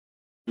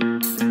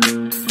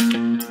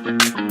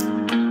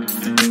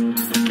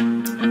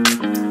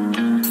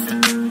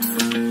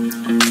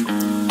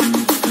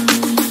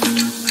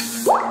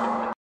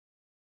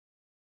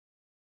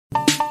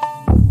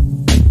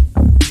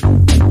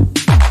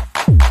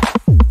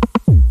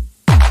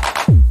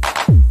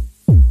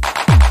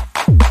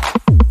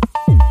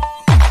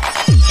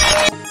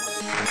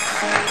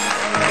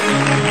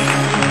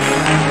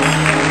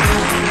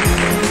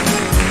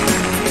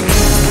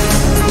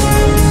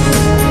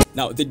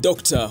Now, the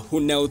doctor who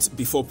knelt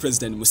before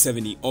President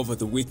Museveni over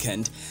the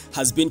weekend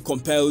has been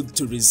compelled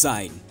to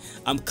resign.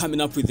 I'm coming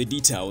up with the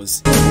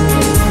details.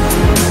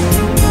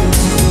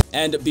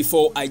 And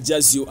before I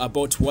judge you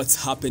about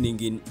what's happening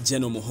in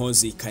General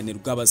Muhoozi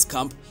Kainerugaba's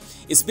camp,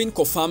 it's been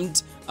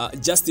confirmed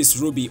Justice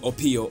Ruby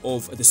Opio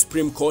of the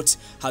Supreme Court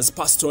has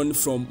passed on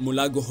from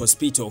Mulago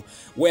Hospital,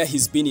 where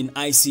he's been in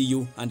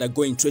ICU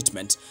undergoing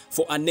treatment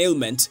for an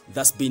ailment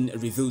that's been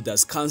revealed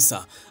as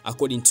cancer,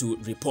 according to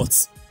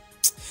reports.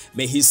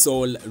 May his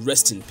soul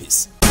rest in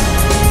peace.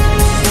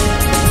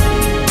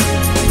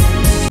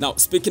 Now,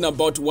 speaking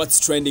about what's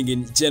trending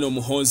in General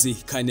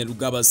Muhoozi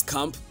Kainerugaba's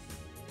camp,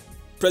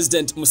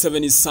 President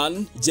Museveni's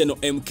son, General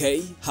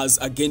MK, has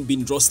again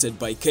been roasted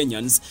by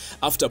Kenyans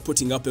after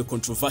putting up a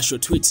controversial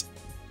tweet.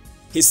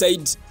 He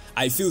said,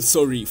 "I feel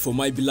sorry for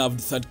my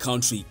beloved third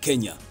country,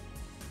 Kenya.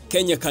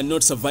 Kenya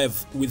cannot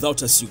survive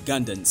without us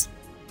Ugandans.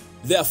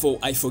 Therefore,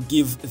 I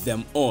forgive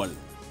them all.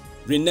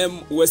 Rename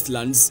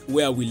Westlands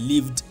where we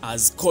lived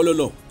as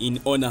Kololo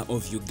in honor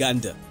of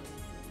Uganda."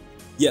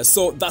 Yeah,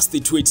 so that's the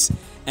tweet.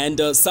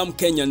 And some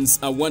Kenyans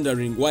are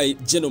wondering why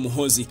General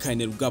Muhoozi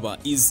Kainerugaba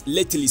is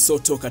lately so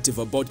talkative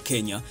about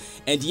Kenya,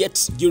 and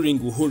yet during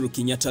Uhuru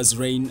Kenyatta's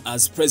reign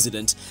as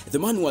president, the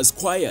man was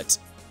quiet.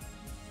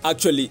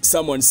 Actually,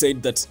 someone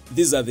said that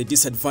these are the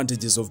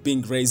disadvantages of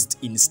being raised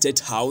in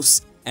State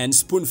House and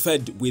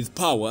spoon-fed with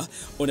power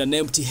on an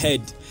empty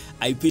head.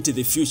 I pity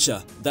the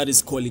future that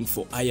is calling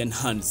for iron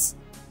hands.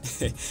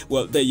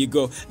 Well, there you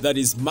go. That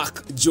is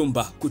Mark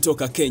Jumba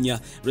kutoka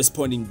Kenya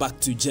responding back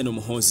to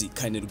General Muhoozi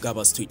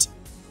Kainerugaba's tweet.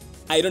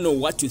 I don't know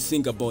what to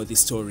think about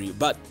this story,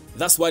 but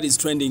that's what is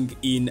trending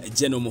in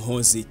General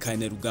Muhoozi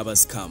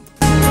Kainerugaba's camp.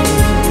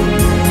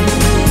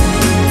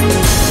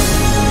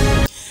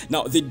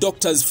 Now, the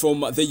doctors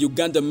from the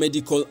Uganda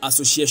Medical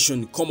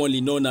Association,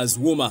 commonly known as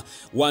WUMA,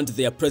 want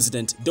their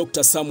president,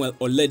 Dr. Samuel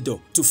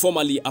Oledo, to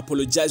formally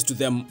apologize to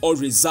them or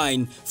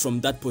resign from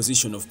that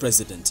position of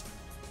president.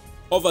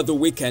 Over the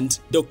weekend,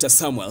 Dr.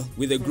 Samuel,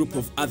 with a group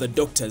of other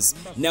doctors,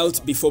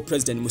 knelt before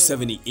President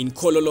Museveni in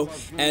Kololo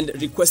and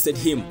requested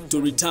him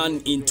to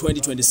return in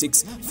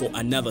 2026 for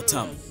another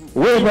term.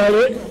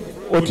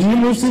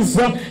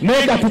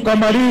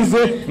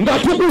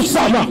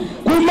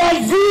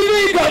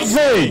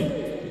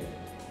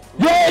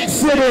 Your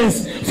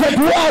Excellency, for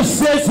to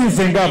assess in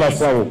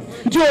Zengabasawo,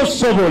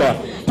 Josobola,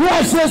 to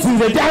assess in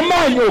the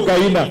Damanyo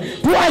Gaina,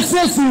 to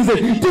assess in the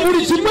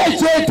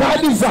Tibulichimeche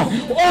Tadiza,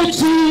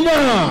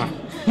 Ochina.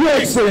 Your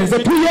Excellency,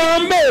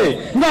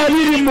 Tuyame,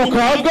 Nari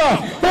Mukaga,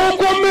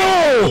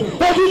 Okomeo,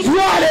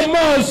 Otuale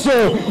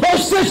Maso,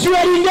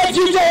 Osessuari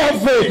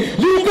Najijafe,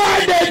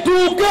 Uganda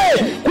Tuke,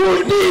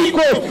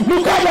 Kundiko,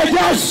 Mukaba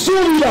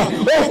Jasuya,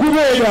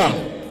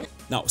 Okumeda.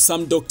 Now,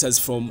 some doctors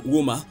from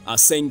WUMA are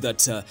saying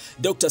that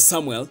Dr.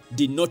 Samuel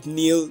did not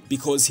kneel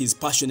because he's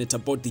passionate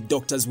about the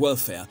doctor's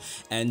welfare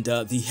and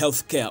the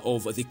health care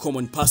of the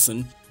common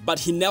person, but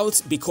he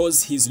knelt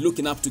because he's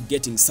looking up to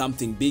getting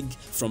something big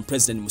from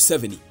President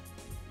Museveni.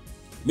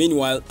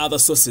 Meanwhile, other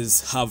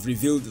sources have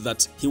revealed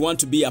that he wants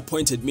to be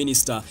appointed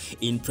minister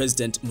in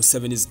President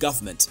Museveni's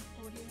government.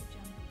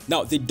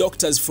 Now, the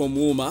doctors from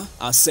WUMA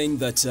are saying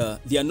that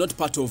they are not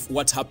part of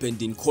what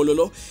happened in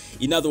Kololo.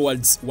 In other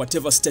words,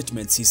 whatever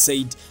statements he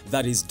said,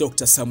 that is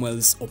Dr.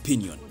 Samuel's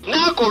opinion.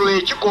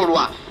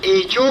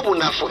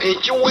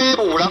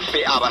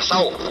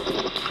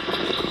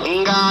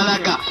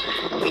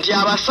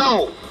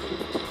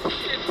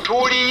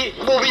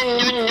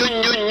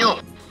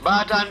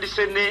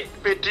 Batandise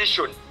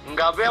petition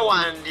nga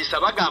bewandisa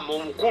bagamba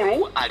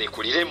omukulu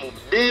alekulire mu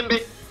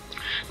ddembe.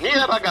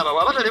 Niera bagamba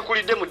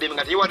babatalekulidde mu ddembe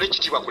nga teyiwadde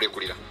ekitiibwa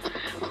kulekulira.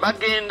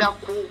 Bagenda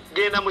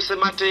kugenda mu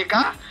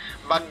ssemateeka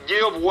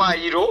bagyeyo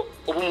obuwaayiro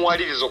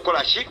obumuwaliriza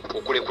okukola ki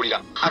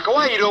okulekulira.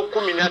 Akawaayiro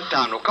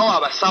 15 kawa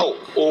abasawo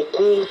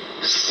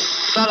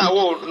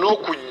okusalawo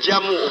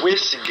n'okugyamu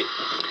obwesige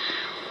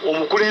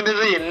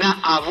omukulembeze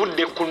yenna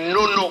avudde ku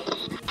nnono.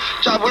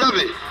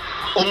 Kyabulabe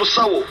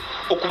omusawo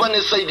okuba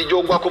ne side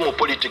gyogwako mu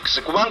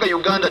politics kubanga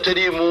Uganda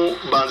terimu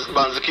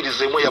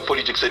banzikirizemu ya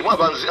politics erimu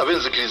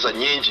abenzikiriza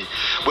nyingi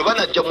bwe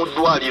banajja mu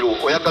ddwaliro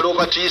oyagala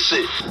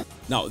obatiise.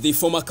 Now, the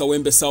former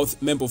Kawempe South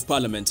Member of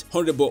Parliament,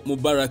 Honorable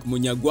Mubarak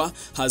Munyagwa,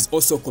 has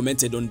also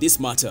commented on this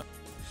matter.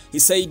 He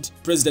said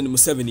President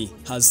Museveni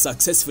has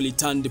successfully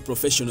turned the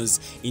professionals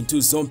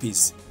into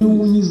zombies.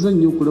 Niwunyiza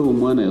nnyo okulaba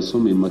omwana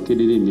yasoma e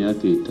Makerere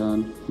emyaka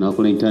 5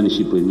 n'akola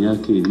internship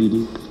emyaka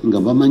 2 nga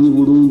bamanyi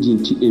bulungi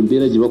nti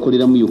embeera gye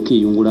bakoleramu yokka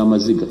eyungula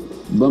amaziga.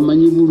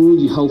 Bamanyi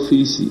bulungi how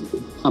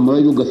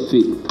amalwaliro gaffe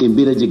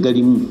embeera gye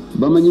galimu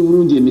bamanyi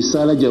bulungi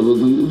emisaala gyabwe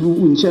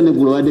nkyane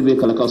gulwadde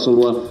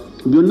beekalakasolwa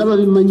byonna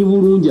babimanyi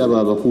bulungi abo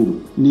abakulu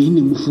naye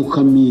ne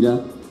mufukamira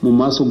mu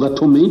maaso ga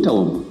tormenta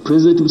wamu.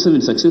 President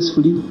Museveni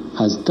successfully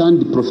has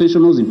turned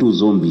professionals into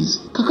zombies.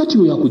 Kakati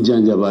oyo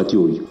akujjanjaba ati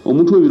oyo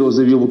omuntu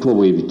w'ebirowoozo by'obutwa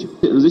bwe bityo.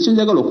 Nze kye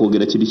njagala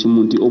okwogera kiri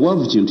kimu nti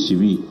obwavu kintu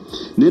kibi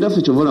naye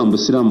ffe kyovala mu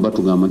busiraamu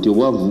batugamba nti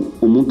obwavu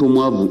omuntu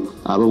omwavu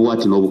aba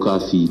bwati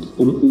n'obukafiiri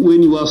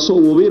weni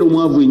obeera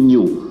omwavu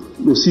ennyo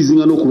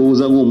osiizinga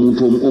n'okulowooza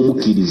ng'omuntu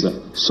omukkiriza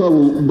so abo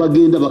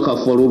bagenda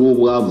bakafuala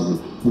olw'obwavu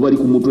bubali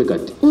ku mutwe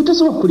kati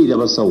otasobola kukulira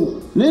abasawo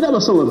naye era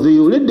abasawo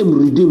baveeyo let them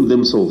redeem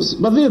themselves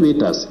baveeyo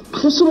beetaase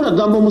tosobola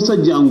gamba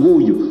omusajja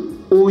ng'oyo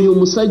oyo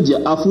omusajja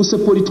afuuse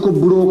political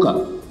broker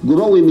gwe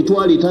bawa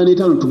emitwalo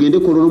 5 tugende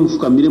kololo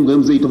mufukamire mugaye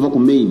muzeeyi tova ku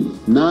main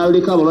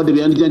n'aleka abalwadde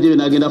byandijanjabe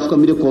n'agenda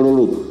afukamire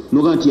kololo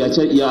noga nti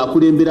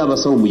yakulembera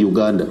abasawo mu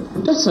Uganda.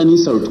 That's an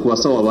insult ku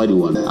basawo abali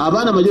wano.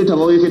 Abaana majority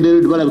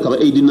abaweekedde balabika ba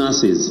aid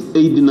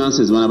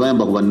nurses bana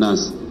bayamba ku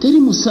bannansi. Teri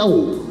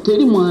musawo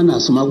teri mwana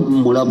asoma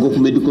mulago ku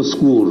medical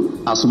school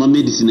asoma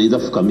medicine ayinza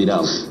fukamira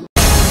awo.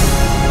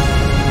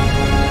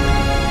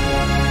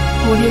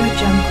 Audio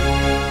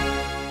Jungle.